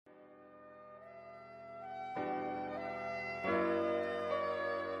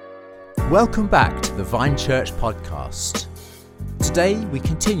Welcome back to the Vine Church podcast. Today we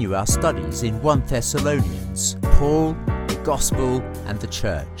continue our studies in 1 Thessalonians, Paul, the Gospel and the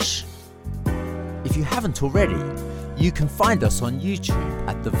Church. If you haven't already, you can find us on YouTube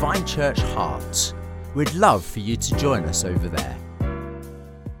at the Vine Church Heart. We'd love for you to join us over there.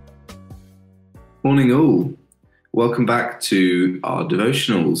 Morning all. Welcome back to our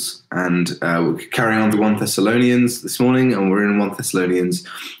devotionals, and we're carrying on to 1 Thessalonians this morning, and we're in 1 Thessalonians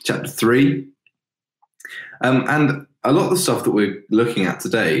chapter 3. And a lot of the stuff that we're looking at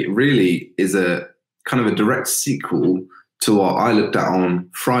today really is a kind of a direct sequel to what I looked at on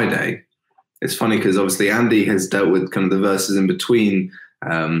Friday. It's funny because obviously Andy has dealt with kind of the verses in between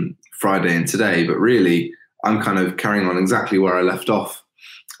Friday and today, but really I'm kind of carrying on exactly where I left off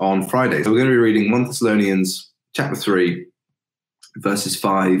on Friday. So we're going to be reading 1 Thessalonians chapter 3, verses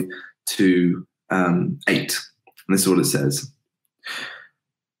 5 to 8. And this is what it says.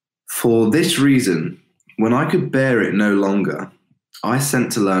 For this reason, when I could bear it no longer, I sent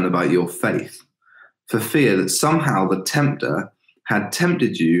to learn about your faith, for fear that somehow the tempter had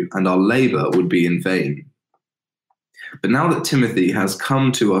tempted you and our labor would be in vain. But now that Timothy has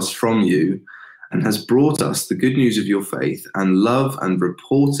come to us from you and has brought us the good news of your faith and love and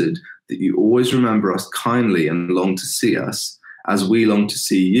reported that you always remember us kindly and long to see us as we long to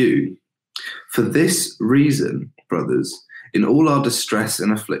see you. For this reason, brothers, in all our distress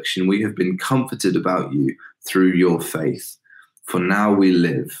and affliction, we have been comforted about you through your faith. For now we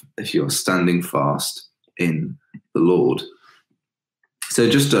live if you are standing fast in the Lord. So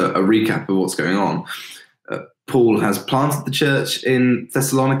just a recap of what's going on. Paul has planted the church in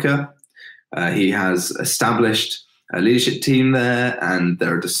Thessalonica. He has established a leadership team there, and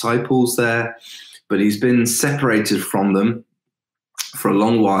there are disciples there, but he's been separated from them for a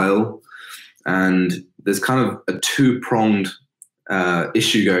long while, and there's kind of a two-pronged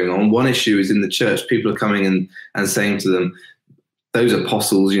issue going on. One issue is in the church. People are coming and saying to them, those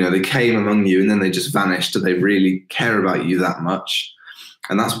apostles, they came among you and then they just vanished. Do they really care about you that much?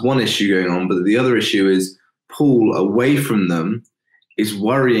 And that's one issue going on. But the other issue is Paul, away from them, is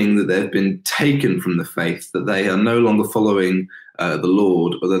worrying that they've been taken from the faith, that they are no longer following the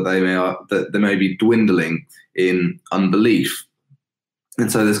Lord, or that they may be dwindling in unbelief.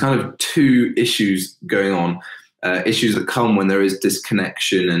 And so there's kind of two issues going on, issues that come when there is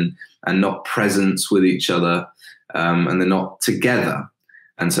disconnection and not presence with each other, and they're not together.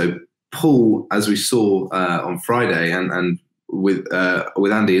 And so Paul, as we saw on Friday and with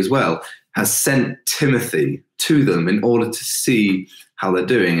Andy as well, has sent Timothy to them in order to see how they're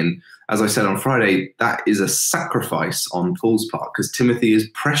doing. And as I said on Friday, that is a sacrifice on Paul's part, because Timothy is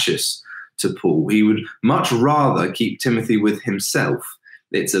precious to Paul. He would much rather keep Timothy with himself.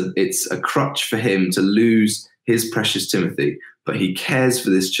 It's a crutch for him to lose his precious Timothy, but he cares for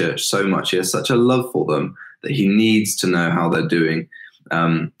this church so much. He has such a love for them that he needs to know how they're doing,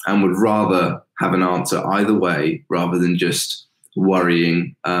 and would rather have an answer either way rather than just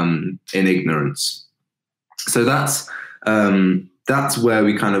worrying in ignorance. So that's where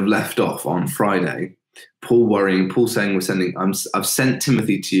we kind of left off on Friday. Paul worrying, Paul saying, I've sent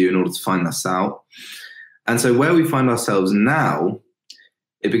Timothy to you in order to find this out. And so where we find ourselves now,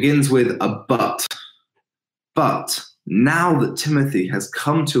 it begins with a but. But now that Timothy has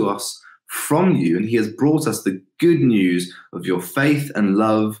come to us from you and he has brought us the good news of your faith and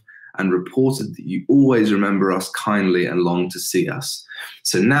love and reported that you always remember us kindly and long to see us.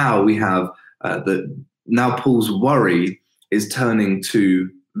 So now we have now Paul's worry is turning to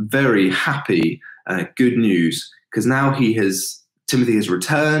very happy, good news, because now Timothy has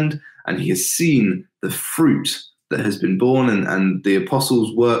returned and he has seen the fruit that has been born, and the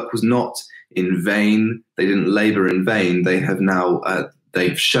apostles' work was not in vain. They didn't labor in vain. They have now,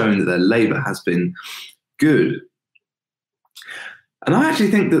 they've shown that their labor has been good. And I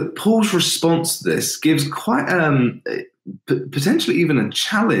actually think that Paul's response to this gives quite potentially even a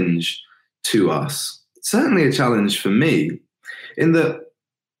challenge to us. Certainly a challenge for me, in that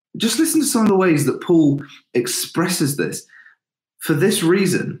just listen to some of the ways that Paul expresses this. For this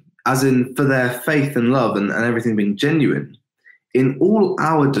reason, as in for their faith and love and everything being genuine, in all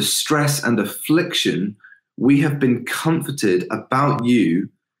our distress and affliction, we have been comforted about you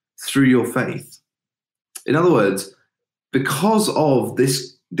through your faith. In other words, because of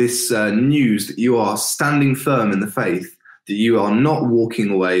this news that you are standing firm in the faith, that you are not walking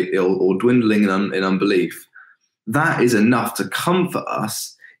away or dwindling in unbelief, that is enough to comfort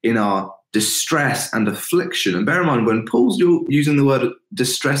us in our distress and affliction. And bear in mind, when Paul's using the word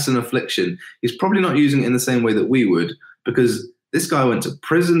distress and affliction, he's probably not using it in the same way that we would, because this guy went to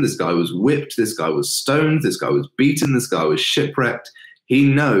prison, this guy was whipped, this guy was stoned, this guy was beaten, this guy was shipwrecked. He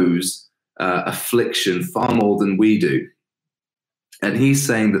knows affliction far more than we do. And he's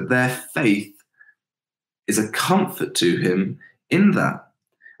saying that their faith is a comfort to him in that.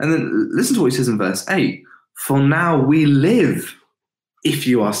 And then listen to what he says in verse 8. For now we live if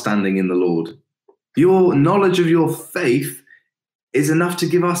you are standing in the Lord. Your knowledge of your faith is enough to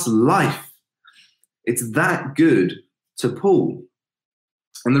give us life. It's that good to Paul.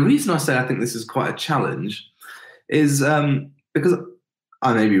 And the reason I say I think this is quite a challenge is because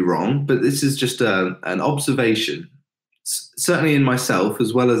I may be wrong, but this is just an observation, certainly in myself,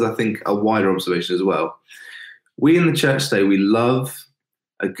 as well as I think a wider observation as well. We in the church today, we love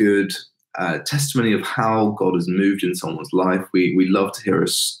a good testimony of how God has moved in someone's life. We love to hear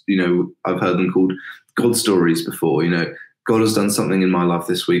us, I've heard them called God stories before. God has done something in my life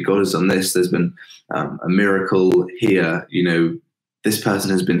this week. God has done this. There's been a miracle here. This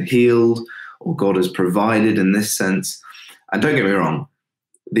person has been healed, or God has provided in this sense. And don't get me wrong,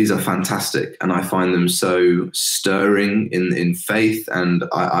 these are fantastic, and I find them so stirring in faith, and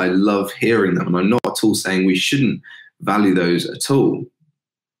I love hearing them. And I'm not at all saying we shouldn't value those at all.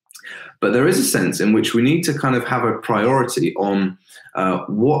 But there is a sense in which we need to kind of have a priority on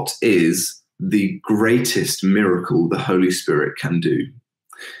what is the greatest miracle the Holy Spirit can do.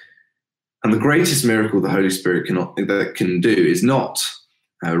 And the greatest miracle the Holy Spirit can do is not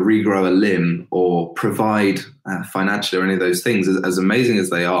regrow a limb or provide financially or any of those things, as amazing as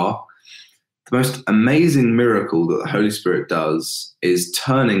they are. The most amazing miracle that the Holy Spirit does is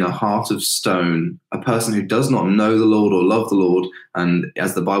turning a heart of stone, a person who does not know the Lord or love the Lord, and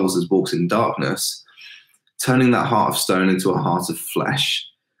as the Bible says, walks in darkness, turning that heart of stone into a heart of flesh.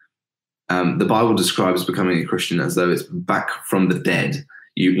 The Bible describes becoming a Christian as though it's back from the dead.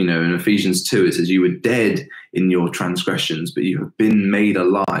 In Ephesians 2, it says, you were dead in your transgressions, but you have been made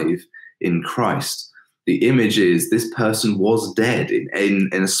alive in Christ. The image is this person was dead in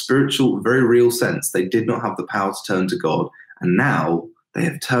a spiritual, very real sense. They did not have the power to turn to God. And now they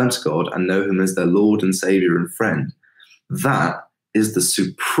have turned to God and know him as their Lord and Savior and friend. That is the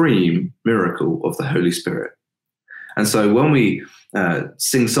supreme miracle of the Holy Spirit. And so when we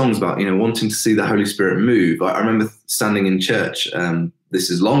sing songs about, wanting to see the Holy Spirit move, I remember standing in church, this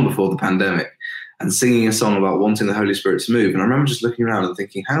is long before the pandemic, and singing a song about wanting the Holy Spirit to move. And I remember just looking around and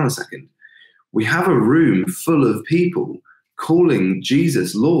thinking, hang on a second, we have a room full of people calling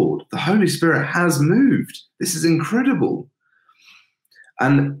Jesus Lord. The Holy Spirit has moved. This is incredible.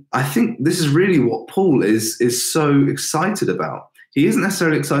 And I think this is really what Paul is so excited about. He isn't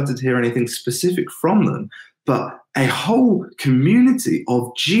necessarily excited to hear anything specific from them, but a whole community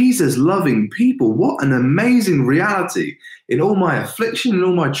of Jesus-loving people. What an amazing reality. In all my affliction, in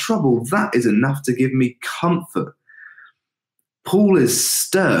all my trouble, that is enough to give me comfort. Paul is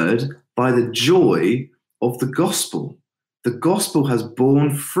stirred by the joy of the gospel. The gospel has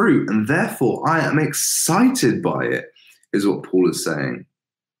borne fruit, and therefore I am excited by it, is what Paul is saying.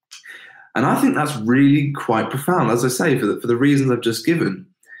 And I think that's really quite profound, as I say, for the reasons I've just given.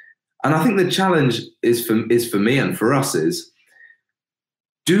 And I think the challenge is for me and for us is,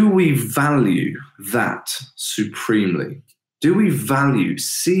 do we value that supremely? Do we value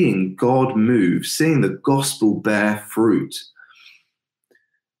seeing God move, seeing the gospel bear fruit?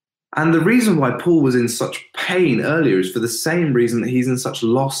 And the reason why Paul was in such pain earlier is for the same reason that he's in such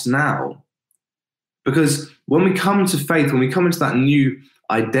loss now. Because when we come to faith, when we come into that new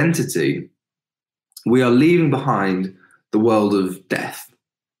identity, we are leaving behind the world of death.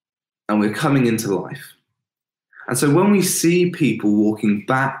 And we're coming into life. And so when we see people walking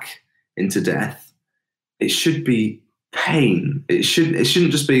back into death, it should be pain. It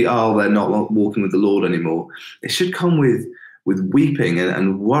shouldn't just be, oh, they're not walking with the Lord anymore. It should come with weeping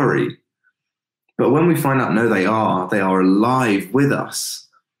and worry. But when we find out, no, they are alive with us,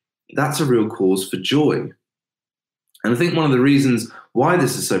 that's a real cause for joy. And I think one of the reasons why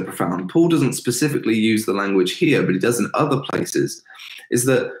this is so profound, Paul doesn't specifically use the language here, but he does in other places, is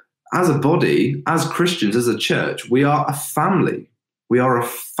that as a body, as Christians, as a church, we are a family. We are a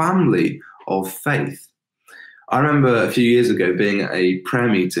family of faith. I remember a few years ago being at a prayer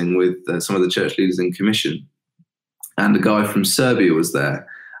meeting with some of the church leaders in commission, and a guy from Serbia was there.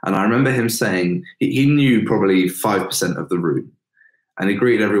 And I remember him saying, he knew probably 5% of the room, and he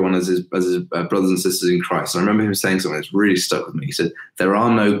greeted everyone as his brothers and sisters in Christ. And I remember him saying something that's really stuck with me. He said, there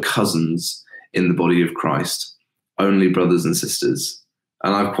are no cousins in the body of Christ, only brothers and sisters.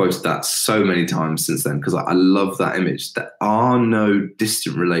 And I've quoted that so many times since then because I love that image. There are no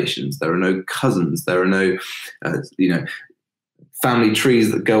distant relations. There are no cousins. There are no, family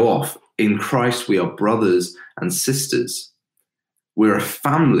trees that go off. In Christ, we are brothers and sisters. We're a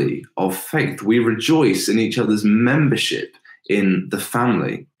family of faith. We rejoice in each other's membership in the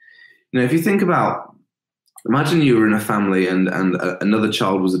family. If you think about, imagine you were in a family and another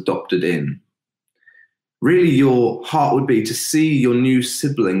child was adopted in. Really, your heart would be to see your new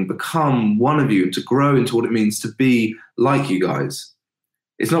sibling become one of you and to grow into what it means to be like you guys.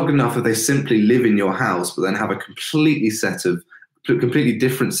 It's not good enough if they simply live in your house, but then have a completely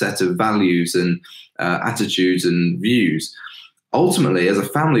different set of values and attitudes and views. Ultimately, as a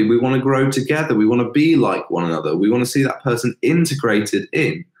family, we want to grow together. We want to be like one another. We want to see that person integrated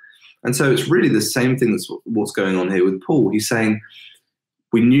in. And so it's really the same thing that's what's going on here with Paul. He's saying,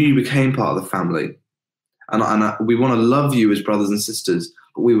 we knew you became part of the family. And we want to love you as brothers and sisters,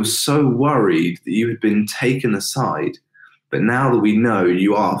 but we were so worried that you had been taken aside. But now that we know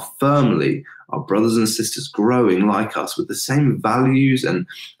you are firmly our brothers and sisters growing like us with the same values and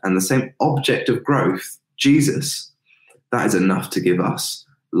the same object of growth, Jesus, that is enough to give us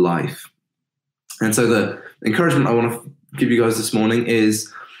life. And so the encouragement I want to give you guys this morning is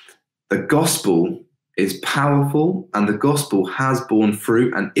the gospel is powerful and the gospel has borne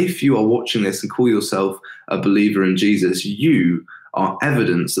fruit. And if you are watching this and call yourself a believer in Jesus, you are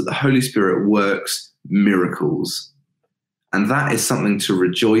evidence that the Holy Spirit works miracles. And that is something to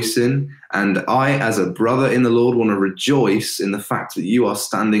rejoice in. And I, as a brother in the Lord, want to rejoice in the fact that you are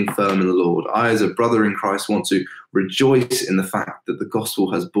standing firm in the Lord. I, as a brother in Christ, want to rejoice in the fact that the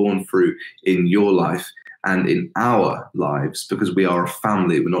gospel has borne fruit in your life and in our lives, because we are a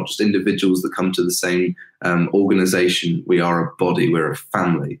family. We're not just individuals that come to the same organization. We are a body. We're a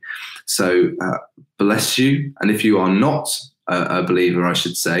family. So bless you. And if you are not a believer, I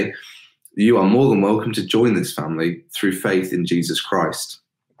should say, you are more than welcome to join this family through faith in Jesus Christ.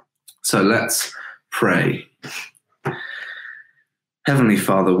 So let's pray. Heavenly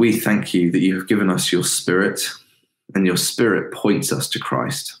Father, we thank you that you have given us your Spirit, and your Spirit points us to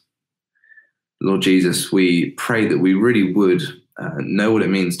Christ. Lord Jesus, we pray that we really would know what it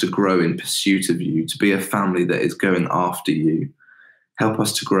means to grow in pursuit of you, to be a family that is going after you. Help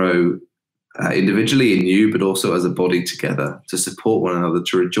us to grow individually in you, but also as a body together, to support one another,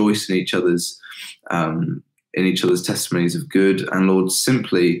 to rejoice in each other's testimonies of good, and Lord,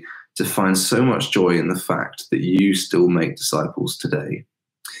 simply to find so much joy in the fact that you still make disciples today.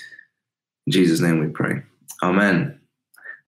 In Jesus' name we pray. Amen.